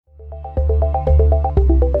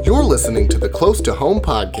listening to the Close to Home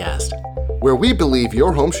podcast, where we believe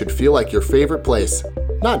your home should feel like your favorite place,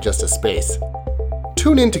 not just a space.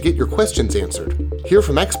 Tune in to get your questions answered, hear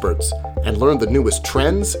from experts, and learn the newest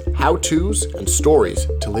trends, how-tos, and stories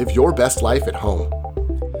to live your best life at home.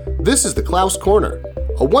 This is the Klaus Corner,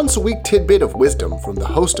 a once-a-week tidbit of wisdom from the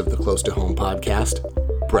host of the Close to Home podcast,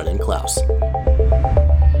 Brennan Klaus.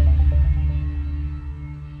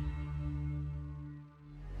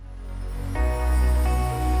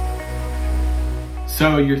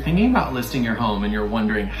 So you're thinking about listing your home and you're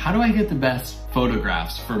wondering, how do I get the best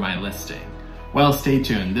photographs for my listing? Well, stay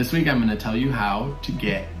tuned. This week I'm going to tell you how to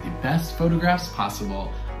get the best photographs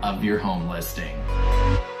possible of your home listing.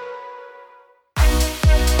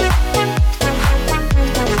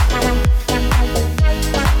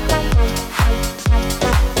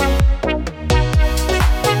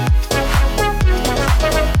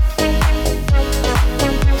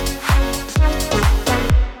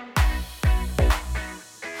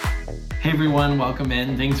 Hey everyone, welcome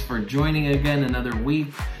in. Thanks for joining again another week.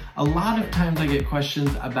 A lot of times I get questions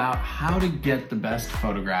about how to get the best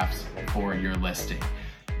photographs for your listing.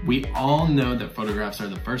 We all know that photographs are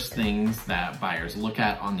the first things that buyers look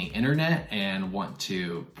at on the internet and want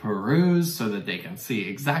to peruse so that they can see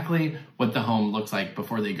exactly what the home looks like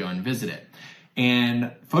before they go and visit it.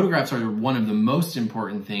 And photographs are one of the most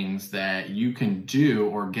important things that you can do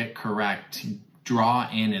or get correct to draw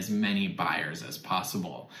in as many buyers as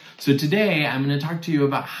possible. So today I'm going to talk to you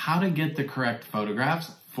about how to get the correct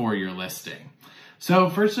photographs for your listing. So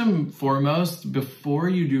first and foremost, before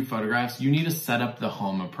you do photographs, you need to set up the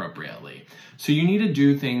home appropriately. So you need to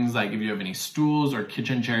do things like, if you have any stools or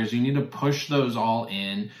kitchen chairs, you need to push those all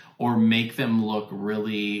in or make them look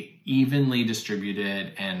really evenly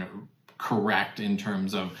distributed and correct in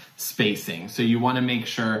terms of spacing. So you want to make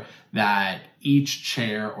sure that each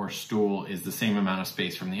chair or stool is the same amount of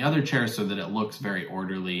space from the other chair so that it looks very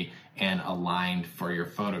orderly and aligned for your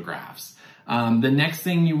photographs. The next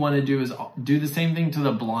thing you want to do is do the same thing to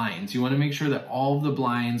the blinds. You want to make sure that all of the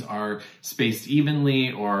blinds are spaced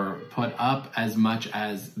evenly or put up as much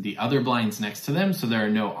as the other blinds next to them so there are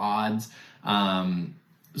no odds.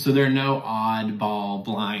 So there are no oddball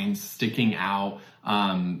blinds sticking out.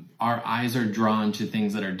 Our eyes are drawn to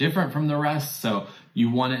things that are different from the rest, so you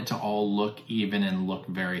want it to all look even and look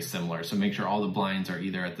very similar. So make sure all the blinds are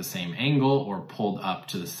either at the same angle or pulled up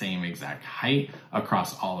to the same exact height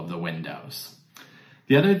across all of the windows.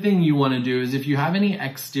 The other thing you want to do is if you have any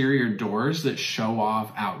exterior doors that show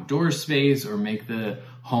off outdoor space or make the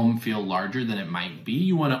home feel larger than it might be,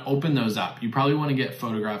 you want to open those up. You probably want to get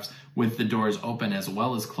photographs with the doors open as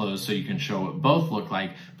well as closed so you can show what both look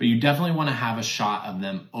like, but you definitely want to have a shot of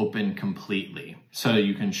them open completely so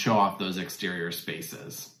you can show off those exterior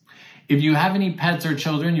spaces. If you have any pets or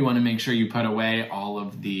children, you want to make sure you put away all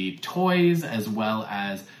of the toys as well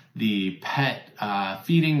as the pet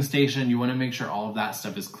feeding station. You want to make sure all of that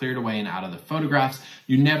stuff is cleared away and out of the photographs.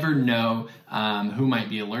 You never know who might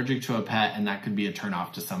be allergic to a pet, and that could be a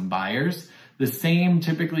turnoff to some buyers. The same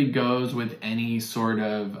typically goes with any sort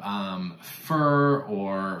of fur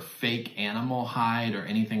or fake animal hide or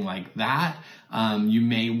anything like that. You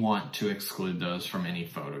may want to exclude those from any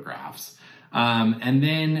photographs. And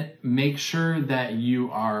then make sure that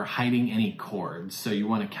you are hiding any cords. So you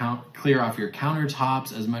want to clear off your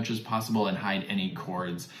countertops as much as possible and hide any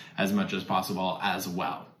cords as much as possible as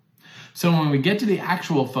well. So when we get to the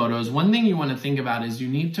actual photos, one thing you want to think about is you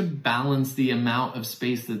need to balance the amount of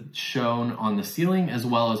space that's shown on the ceiling as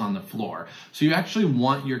well as on the floor. So you actually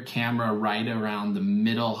want your camera right around the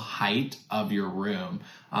middle height of your room,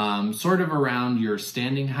 sort of around your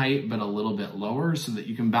standing height, but a little bit lower so that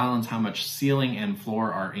you can balance how much ceiling and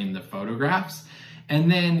floor are in the photographs. And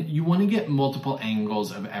then you want to get multiple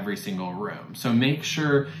angles of every single room. So make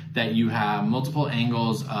sure that you have multiple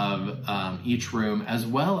angles of each room as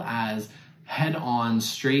well as head-on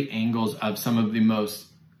straight angles of some of the most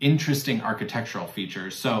interesting architectural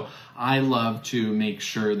features. So I love to make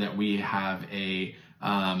sure that we have a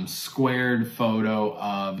squared photo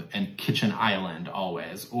of a kitchen island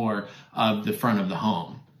always, or of the front of the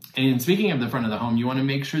home. And speaking of the front of the home, you want to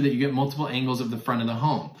make sure that you get multiple angles of the front of the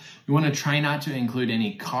home. You want to try not to include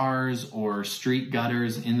any cars or street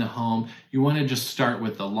gutters in the home. You want to just start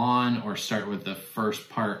with the lawn or start with the first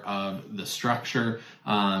part of the structure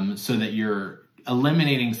so that you're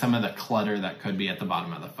eliminating some of the clutter that could be at the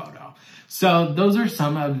bottom of the photo. So those are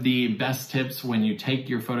some of the best tips when you take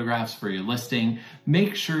your photographs for your listing.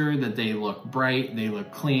 Make sure that they look bright, they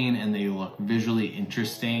look clean, and they look visually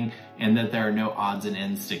interesting, and that there are no odds and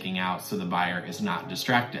ends sticking out so the buyer is not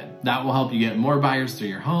distracted. That will help you get more buyers through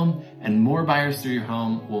your home and more buyers through your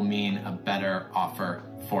home will mean a better offer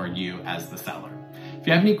for you as the seller. If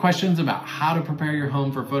you have any questions about how to prepare your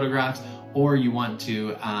home for photographs, or you want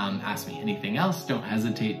to ask me anything else, don't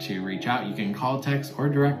hesitate to reach out. You can call, text, or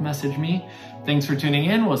direct message me. Thanks for tuning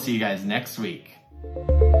in. We'll see you guys next week.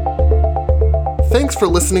 Thanks for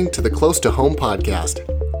listening to the Close to Home podcast.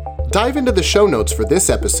 Dive into the show notes for this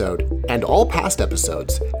episode and all past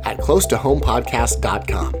episodes at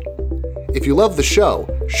closetohomepodcast.com. If you love the show,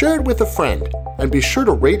 share it with a friend, and be sure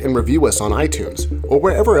to rate and review us on iTunes or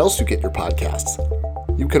wherever else you get your podcasts.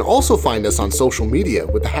 You can also find us on social media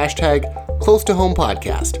with the hashtag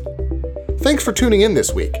 #CloseToHomePodcast. Thanks for tuning in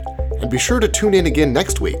this week, and be sure to tune in again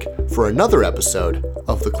next week for another episode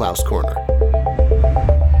of The Klaus Corner.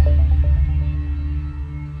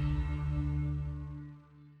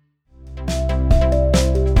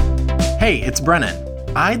 Hey, it's Brennan.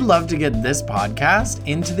 I'd love to get this podcast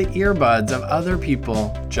into the earbuds of other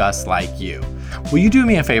people just like you. Will you do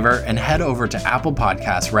me a favor and head over to Apple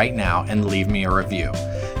Podcasts right now and leave me a review?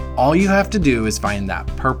 All you have to do is find that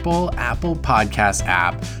purple Apple Podcast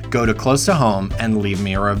app, go to Close to Home, and leave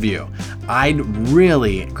me a review. I'd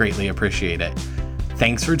really greatly appreciate it.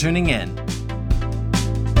 Thanks for tuning in.